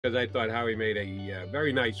because I thought Howie made a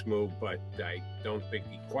very nice move, but I don't think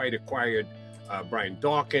he quite acquired Brian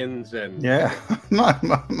Dawkins. And yeah,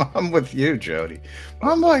 I'm with you, Jody.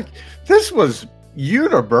 I'm like, this was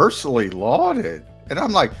universally lauded, and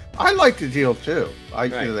I'm like, I like the deal too.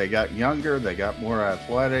 They got younger, they got more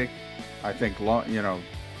athletic. I think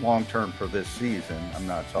long term for this season. I'm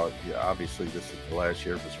not talking. Yeah, obviously, this is the last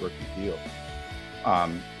year of his rookie deal. I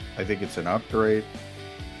think it's an upgrade.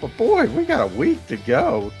 But boy, we got a week to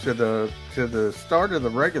go to the start of the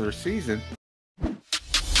regular season.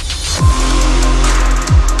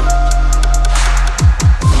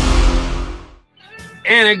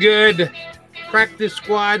 And a good practice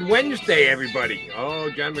squad Wednesday, everybody. Oh,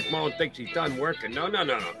 John McMullen thinks he's done working. No. He got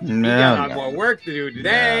a lot more work to do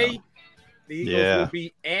today. No. The Eagles will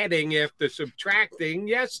be adding after subtracting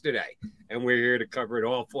yesterday. And we're here to cover it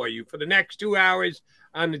all for you for the next 2 hours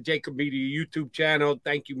on the JAKIB Media YouTube channel.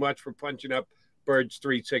 Thank you much for punching up Birds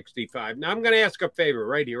 365. Now, I'm going to ask a favor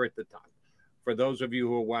right here at the top for those of you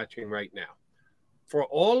who are watching right now. For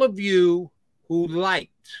all of you who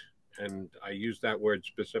liked, and I use that word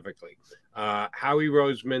specifically, Howie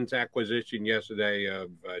Roseman's acquisition yesterday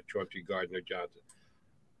of Chauncey Gardner-Johnson,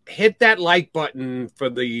 hit that like button for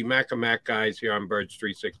the Mac and Mac guys here on Birds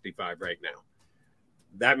 365 right now.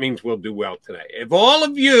 That means we'll do well today. If all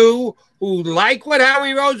of you who like what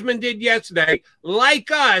Howie Roseman did yesterday,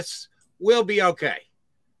 like us, we'll be okay.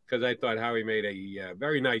 Because I thought Howie made a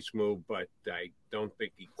very nice move, but I don't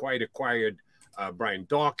think he quite acquired Brian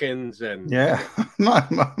Dawkins. And yeah,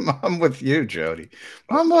 I'm with you, Jody.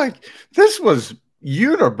 I'm like, this was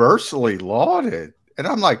universally lauded. And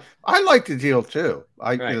I'm like, I like the deal too.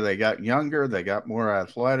 They got younger, they got more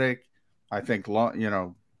athletic. I think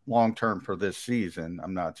long term for this season.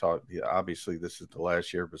 I'm not talking. Yeah, obviously, this is the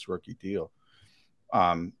last year of his rookie deal.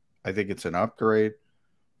 I think it's an upgrade.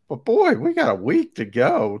 But boy, we got a week to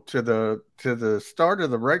go to the start of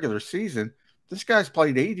the regular season. This guy's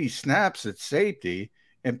played 80 snaps at safety,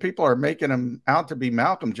 and people are making him out to be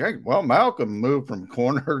Malcolm Jenkins. Well, Malcolm moved from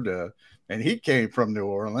corner and he came from New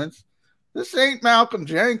Orleans. This ain't Malcolm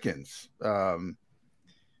Jenkins. I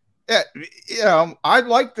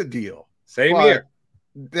like the deal. Same here.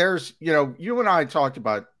 There's, you and I talked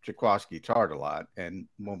about Jaquiski Tartt a lot, and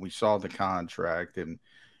when we saw the contract, and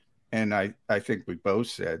I think we both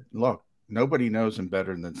said, look, nobody knows him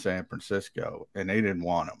better than San Francisco, and they didn't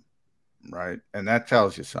want him, right? And that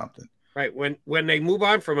tells you something. Right. When they move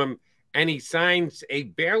on from him and he signs a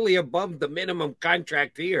barely above the minimum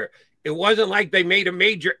contract here, it wasn't like they made a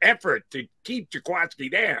major effort to keep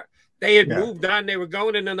Jaquiski there. They had moved on. They were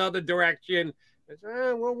going in another direction.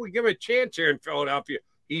 Well, we give him a chance here in Philadelphia.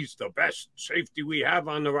 He's the best safety we have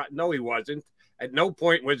on the right. No, he wasn't. At no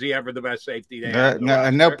point was he ever the best safety they had.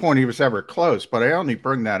 At no point he was ever close. But I only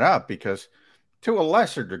bring that up because, to a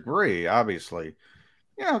lesser degree, obviously,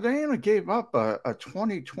 they only gave up a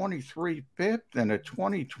 2023 fifth and a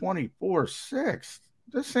 2024 sixth.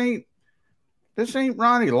 This ain't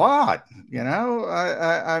Ronnie Lott.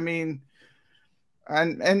 I mean.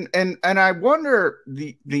 And I wonder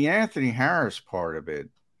the Anthony Harris part of it,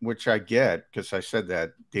 which I get because I said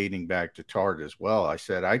that dating back to Tartt as well. I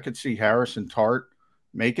said I could see Harris and Tartt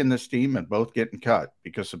making this team and both getting cut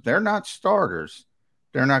because if they're not starters,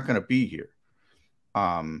 they're not going to be here.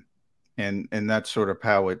 And that's sort of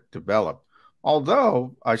how it developed.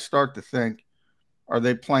 Although I start to think, are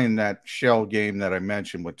they playing that shell game that I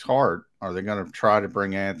mentioned with Tartt? Are they going to try to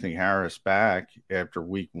bring Anthony Harris back after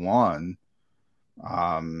week one?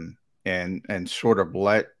 And sort of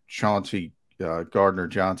let Chauncey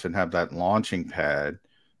Gardner-Johnson have that launching pad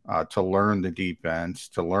to learn the defense,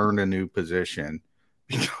 to learn a new position.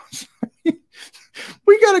 Because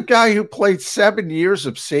we got a guy who played 7 years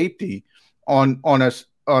of safety on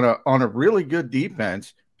a really good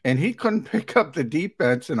defense, and he couldn't pick up the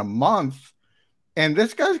defense in a month. And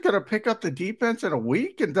this guy's going to pick up the defense in a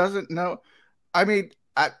week and doesn't know. I mean,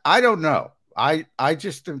 I don't know. I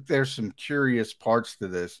just think there's some curious parts to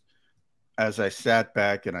this as I sat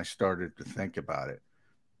back and I started to think about it.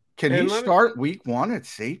 Can he start week one at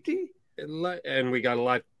safety? And we got a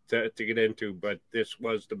lot to get into, but this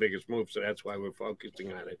was the biggest move, so that's why we're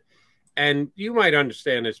focusing on it. And you might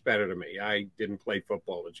understand this better than me. I didn't play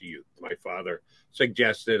football as a youth. My father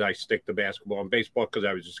suggested I stick to basketball and baseball because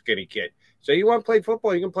I was a skinny kid. So you want to play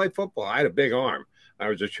football? You can play football. I had a big arm. I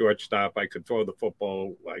was a shortstop. I could throw the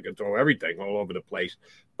football. I could throw everything all over the place.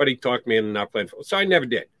 But he talked me into not playing football. So I never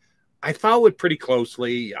did. I follow it pretty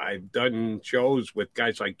closely. I've done shows with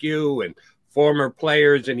guys like you and former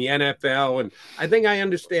players in the NFL. And I think I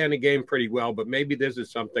understand the game pretty well. But maybe this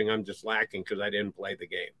is something I'm just lacking because I didn't play the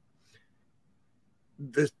game.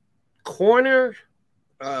 The corner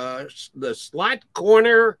the slot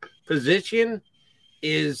corner position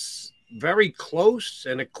is very close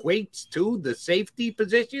and equates to the safety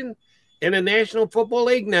position in the National Football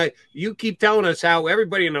League. Now, you keep telling us how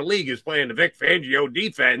everybody in the league is playing the Vic Fangio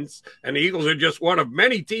defense, and the Eagles are just one of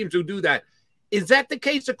many teams who do that. Is that the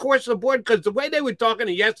case across the board? Because the way they were talking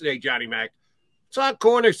to yesterday, Johnny Mac, slot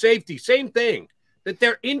corner, safety, same thing, that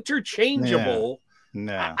they're interchangeable.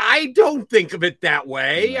 No. I don't think of it that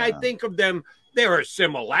way. No. I think of them, there are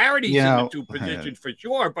similarities in the two positions for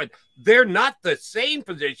sure, but they're not the same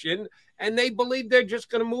position, and they believe they're just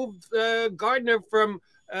going to move Gardner from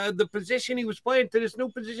the position he was playing to this new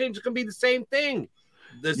position. It's going to be the same thing.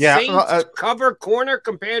 The Saints cover corner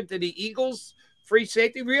compared to the Eagles free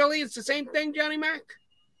safety. Really? It's the same thing, Johnny Mac?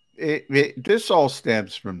 This all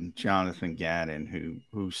stems from Jonathan Gannon,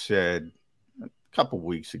 who said a couple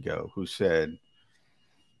weeks ago, who said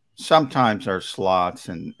sometimes our slots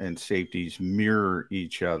and safeties mirror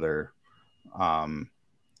each other. And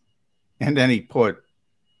then he put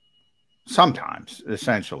sometimes,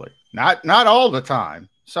 essentially, not all the time,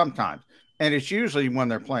 sometimes. And it's usually when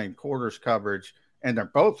they're playing quarters coverage and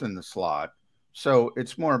they're both in the slot. So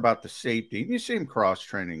it's more about the safety. You see him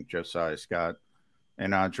cross-training Josiah Scott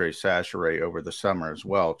and Andre Sacheret over the summer as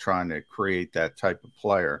well, trying to create that type of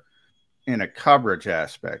player in a coverage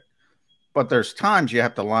aspect. But there's times you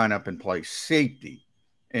have to line up and play safety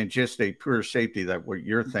and just a pure safety, that what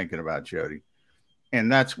you're thinking about, Jody. And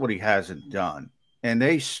that's what he hasn't done. And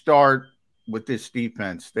they start with this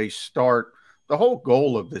defense. The whole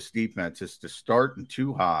goal of this defense is to start in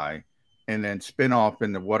too high and then spin off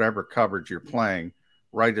into whatever coverage you're playing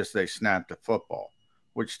right as they snap the football,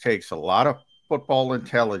 which takes a lot of football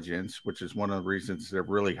intelligence, which is one of the reasons they're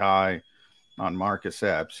really high on Marcus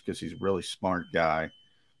Epps, because he's a really smart guy.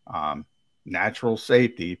 Natural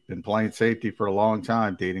safety, been playing safety for a long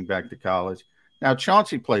time, dating back to college. Now,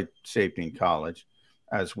 Chauncey played safety in college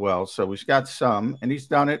as well, so he's got some, and he's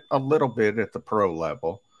done it a little bit at the pro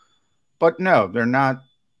level. But no, they're not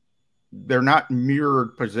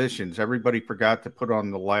mirrored positions. Everybody forgot to put on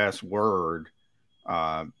the last word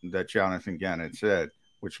that Jonathan Gannon said,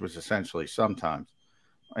 which was essentially sometimes,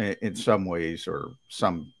 in some ways, or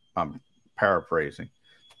some, I'm paraphrasing.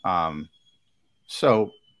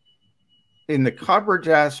 So in the coverage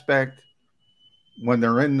aspect, when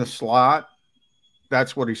they're in the slot,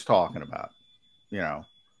 that's what he's talking about,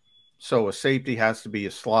 So a safety has to be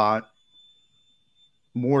a slot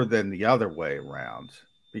more than the other way around,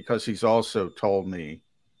 because he's also told me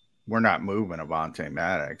we're not moving Avonte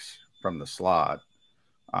Maddox from the slot,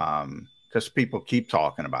 because people keep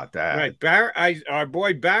talking about that. Right. Barrett, our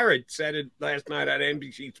boy Barrett said it last night at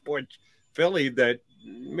NBC Sports Philly that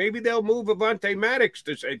maybe they'll move Avonte Maddox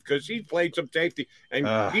to say, because he's played some safety,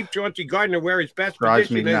 and keep Chauncey Gardner where his best drives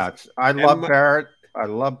position me nuts. I love Barrett. I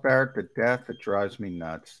love Barrett to death. It drives me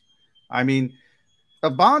nuts. I mean,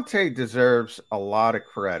 Avonte deserves a lot of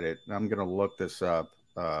credit. And I'm going to look this up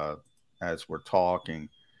as we're talking,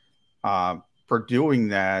 for doing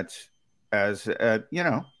that as a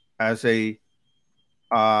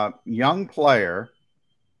young player,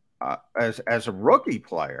 as a rookie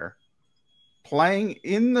player, playing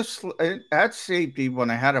at safety when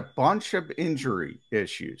I had a bunch of injury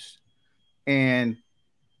issues, and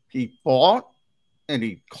he fought and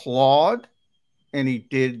he clawed and he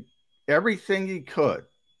did everything he could.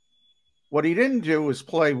 What he didn't do was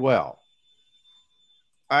play well.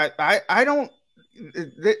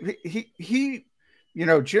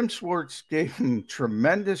 Jim Schwartz gave him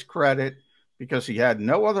tremendous credit because he had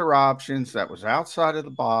no other options. That was outside of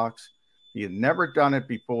the box. He had never done it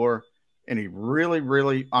before. And he really,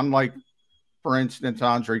 really, unlike, for instance,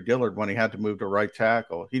 Andre Dillard, when he had to move to right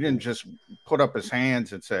tackle, he didn't just put up his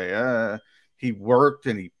hands and say, he worked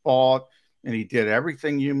and he fought and he did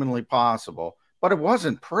everything humanly possible. But it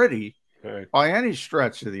wasn't pretty by any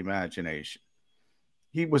stretch of the imagination.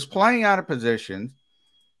 He was playing out of position.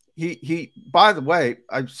 He by the way,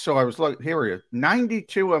 I was looking, here he is,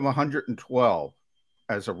 92 of 112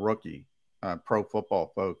 as a rookie, Pro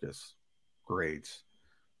Football Focus grades.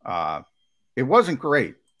 It wasn't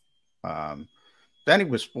great. Then he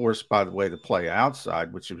was forced, by the way, to play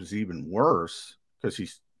outside, which was even worse because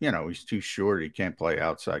he's too short. He can't play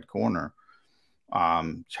outside corner. I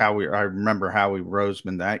remember Howie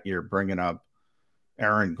Roseman that year bringing up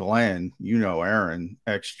Aaron Glenn. Aaron,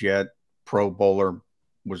 ex-Jet, Pro Bowler,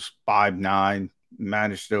 was 5'9",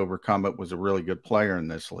 managed to overcome it, was a really good player in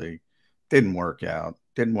this league. Didn't work out.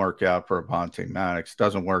 Didn't work out for Avonte Maddox.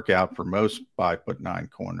 Doesn't work out for most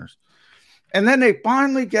 5'9" corners. And then they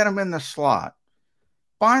finally get him in the slot.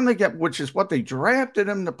 Which is what they drafted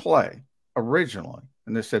him to play originally.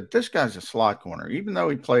 and they said, this guy's a slot corner. Even though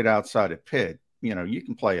he played outside at Pitt, you know, you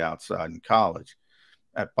can play outside in college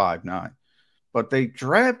at 5'9". But they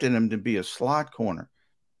drafted him to be a slot corner.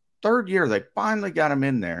 Third year, they finally got him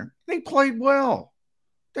in there. He played well.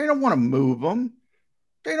 They don't want to move him.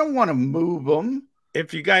 They don't want to move him.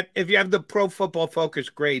 If you have the Pro Football Focus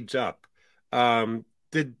grades up, do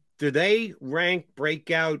they rank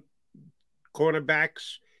breakout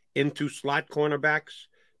cornerbacks into slot cornerbacks?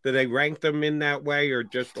 Do they rank them in that way, or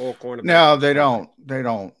just all cornerbacks? No, they don't. They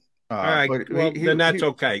don't. All right, well, then that's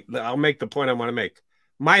okay. I'll make the point I want to make.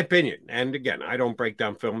 My opinion, and again, I don't break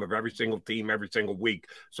down film of every single team every single week,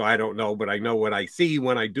 so I don't know, but I know what I see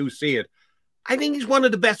when I do see it. I think he's one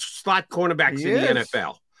of the best slot cornerbacks in the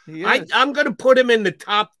NFL. I'm going to put him in the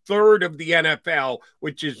top third of the NFL,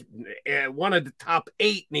 which is one of the top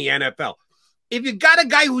 8 in the NFL. If you got a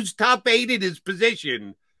guy who's top 8 at his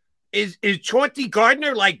position, is Chauncey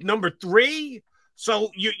Gardner like number 3?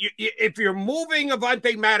 So if you're moving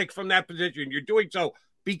Avonte Maddox from that position, you're doing so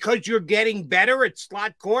because you're getting better at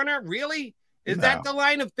slot corner? Really? Is that the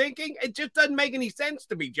line of thinking? It just doesn't make any sense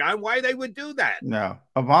to me, John, why they would do that. No.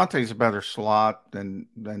 Avonte's a better slot than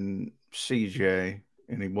CJ,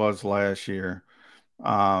 and he was last year.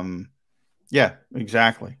 Yeah,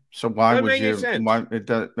 exactly. So why would you? Why it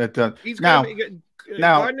does?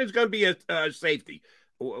 Gardner's going to be a safety.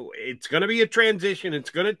 It's going to be a transition.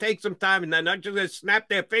 It's going to take some time, and they're not just going to snap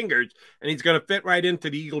their fingers, and he's going to fit right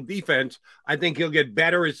into the Eagle defense. I think he'll get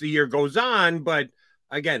better as the year goes on, but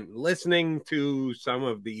again, listening to some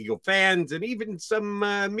of the Eagle fans and even some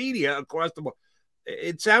media across the board,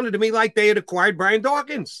 it sounded to me like they had acquired Brian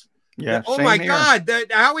Dawkins. Yeah. Oh my God.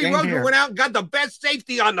 Howie Roseman went out and got the best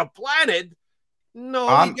safety on the planet. No,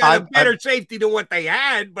 he got a better safety than what they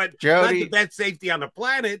had, but Jody, not the best safety on the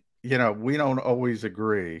planet. You know, we don't always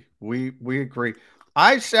agree. We agree.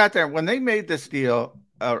 I sat there when they made this deal.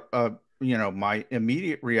 You know, my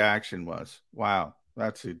immediate reaction was, "Wow,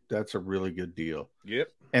 that's a really good deal." Yep.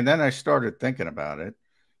 And then I started thinking about it,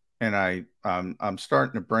 and I'm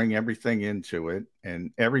starting to bring everything into it,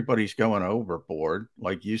 and everybody's going overboard,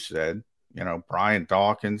 like you said. You know, Brian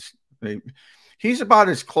Dawkins, he's about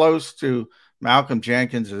as close to Malcolm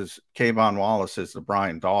Jenkins as Kayvon Wallace is to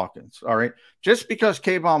Brian Dawkins. All right. Just because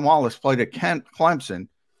Kayvon Wallace played at Clemson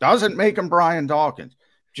doesn't make him Brian Dawkins.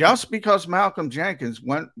 Just because Malcolm Jenkins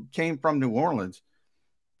came from New Orleans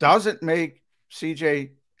doesn't make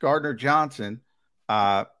CJ Gardner-Johnson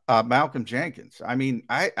Malcolm Jenkins. I mean,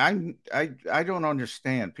 I don't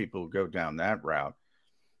understand people who go down that route.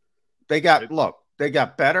 They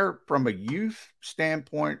got better from a youth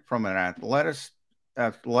standpoint, from an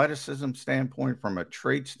athleticism standpoint, from a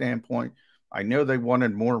trait standpoint. I know they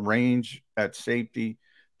wanted more range at safety.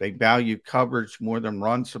 They value coverage more than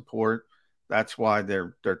run support. That's why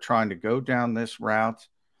they're trying to go down this route.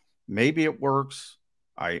 Maybe it works.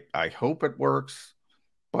 I hope it works.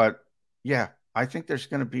 But yeah, I think there's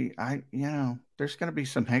going to be there's going to be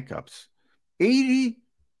some hiccups. 80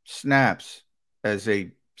 snaps as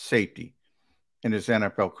a safety in his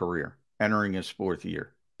NFL career, entering his 4th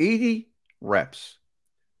year. 80 reps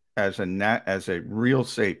as a real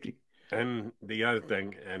safety. And the other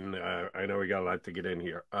thing, and I know we got a lot to get in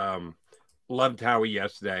here. Loved Howie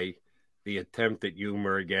yesterday. The attempt at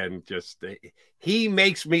humor again. Just he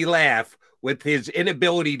makes me laugh with his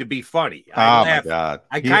inability to be funny. My God!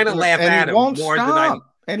 I kind of laugh at him more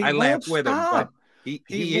than I laugh with him. But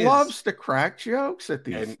he loves to crack jokes at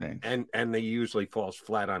these things, and he usually falls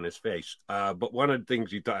flat on his face. But one of the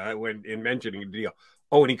things you thought when in mentioning the deal.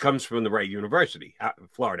 Oh, and he comes from the right university,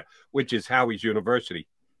 Florida, which is Howie's university.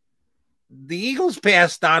 The Eagles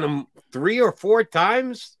passed on him 3 or 4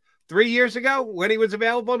 times 3 years ago when he was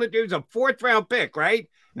available. He was a 4th-round pick, right?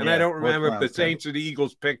 And I don't remember if the Saints or the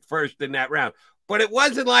Eagles picked first in that round. But it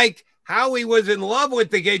wasn't like Howie was in love with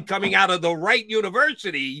the kid coming out of the right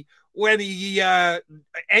university when he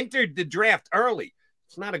entered the draft early.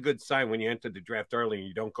 It's not a good sign when you enter the draft early and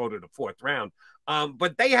you don't go to the 4th round.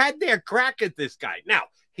 But they had their crack at this guy. Now,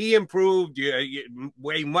 he improved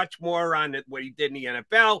way much more on what he did in the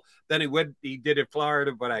NFL than he did at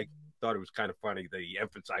Florida, but I thought it was kind of funny that he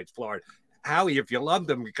emphasized Florida. Howie, if you loved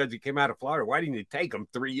him because he came out of Florida, why didn't you take him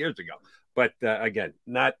 3 years ago? But again,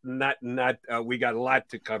 not. We got a lot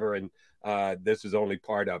to cover, and this is only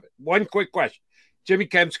part of it. One quick question: Jimmy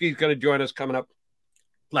Kempski is going to join us coming up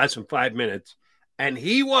less than 5 minutes, and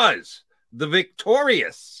he was the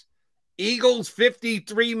victorious Eagles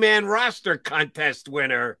 53-man roster contest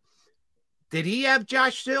winner. Did he have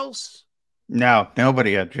Josh Sills? No,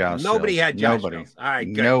 nobody had Josh. Nobody Sills. had Josh Sills. All right,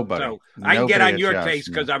 good. Nobody. So I can get on your case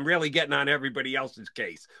because I'm really getting on everybody else's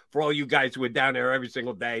case. For all you guys who were down there every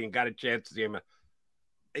single day and got a chance to see him,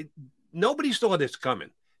 nobody saw this coming.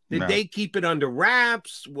 Did they keep it under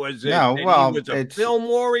wraps? Was it no? Well, he was a film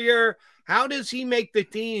warrior? How does he make the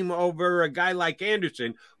team over a guy like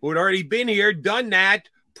Anderson, who had already been here, done that,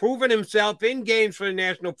 proven himself in games for the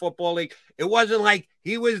National Football League? It wasn't like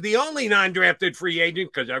he was the only non-drafted free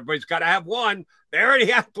agent, because everybody's got to have one. They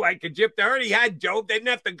already had Blankenship. They already had Job. They didn't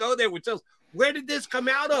have to go there with Sills. Where did this come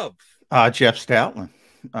out of? Jeff Stoutland.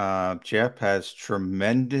 Jeff has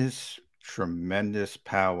tremendous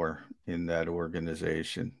power in that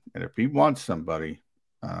organization. And if he wants somebody,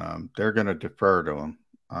 they're going to defer to him.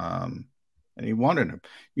 And he wanted him.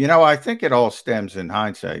 You know, I think it all stems in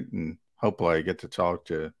hindsight, and hopefully I get to talk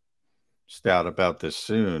to Stout about this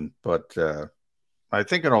soon. But I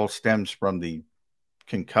think it all stems from the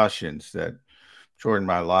concussions that Jordan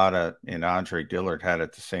Mailata and Andre Dillard had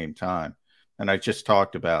at the same time. And I just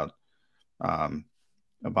talked about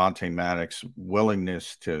Avonte Maddox'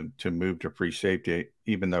 willingness to move to free safety,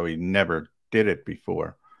 even though he never did it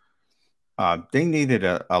before. They needed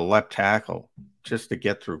a left tackle just to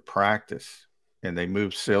get through practice, and they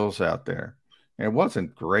moved Sills out there. And it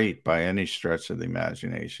wasn't great by any stretch of the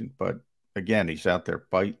imagination, but again, he's out there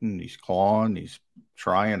fighting, he's clawing, he's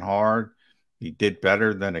trying hard. He did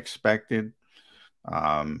better than expected.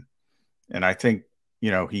 And I think, you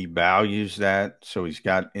know, he values that. So he's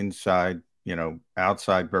got inside, you know,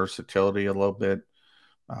 outside versatility a little bit.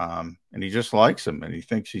 And he just likes him, and he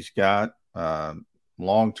thinks he's got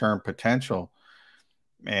long-term potential.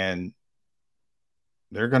 And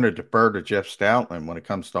they're going to defer to Jeff Stoutland when it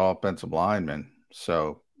comes to offensive linemen.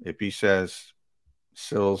 So if he says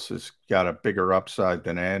Sills has got a bigger upside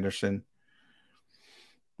than Anderson,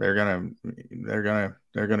 they're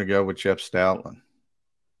gonna go with Jeff Stoutland.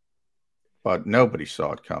 But nobody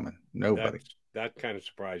saw it coming. Nobody. That kind of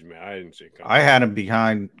surprised me. I didn't see it coming. I had him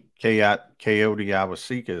behind Coyote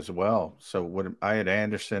Awosika as well. So I had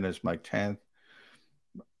Anderson as my 10th.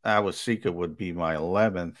 Awosika would be my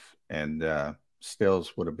 11th, and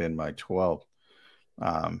Stills would have been my 12th.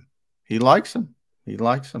 He likes him. He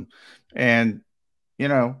likes him. And, you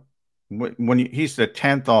know, he's the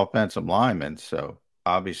 10th offensive lineman, so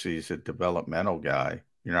obviously he's a developmental guy.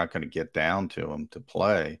 You're not going to get down to him to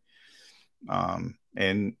play.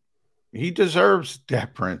 And he deserves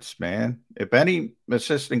deference, man. If any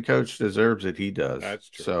assistant coach deserves it, he does. That's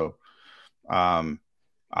true. So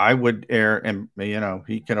I would err, and, you know,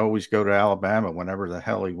 he can always go to Alabama whenever the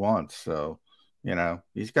hell he wants. So, you know,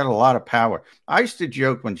 he's got a lot of power. I used to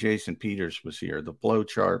joke when Jason Peters was here, the flow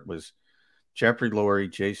chart was Jeffrey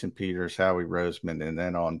Lurie, Jason Peters, Howie Roseman, and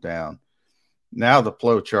then on down. Now the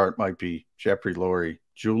flow chart might be Jeffrey Lurie,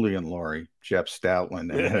 Julian Lurie, Jeff Stoutland,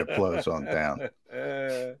 and then it flows on down.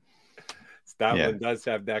 Stoutland does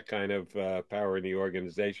have that kind of power in the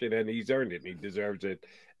organization, and he's earned it. And he deserves it.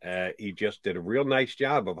 He just did a real nice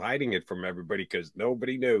job of hiding it from everybody, because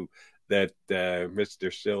nobody knew that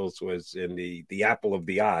Mr. Sills was in the apple of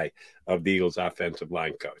the eye of the Eagles offensive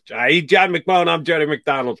line coach. He's John McMullen. I'm Jody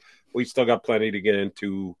McDonald. We still got plenty to get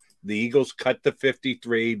into. The Eagles cut to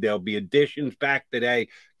 53. There'll be additions back today.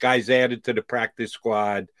 Guys added to the practice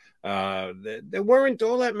squad. There weren't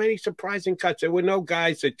all that many surprising cuts. There were no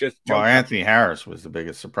guys that just jumped. Well, Anthony Harris was the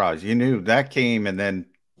biggest surprise. You knew that came, and then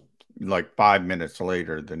like 5 minutes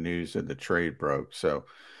later, the news of the trade broke. So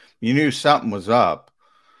you knew something was up.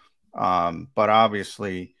 But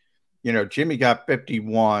obviously, you know, Jimmy got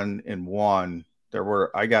 51 and 1.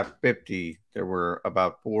 I got 50. There were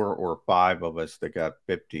about 4 or 5 of us that got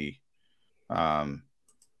 50.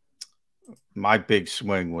 My big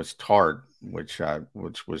swing was Tart, which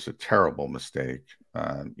was a terrible mistake.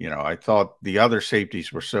 You know, I thought the other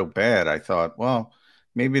safeties were so bad. I thought, well,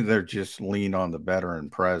 maybe they're just lean on the veteran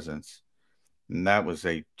presence. And that was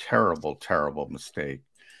a terrible, terrible mistake.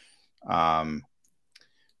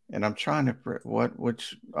 And I'm trying to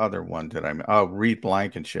which other one did I? Oh, Reed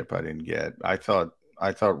Blankenship I didn't get. I thought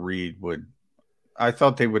Reed would. I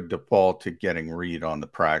thought they would default to getting Reed on the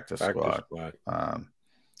practice squad.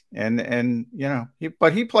 And you know,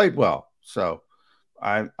 he played well. So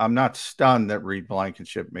I'm not stunned that Reed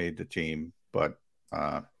Blankenship made the team, but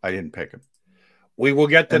I didn't pick him. We will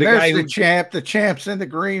get to the guy the champ's in the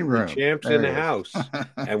green room. The champ's in the house,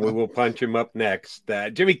 and we will punch him up next.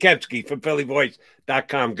 Jimmy Kepsky from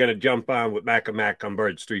PhillyVoice.com going to jump on with Mac and Mac on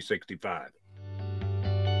Birds 365.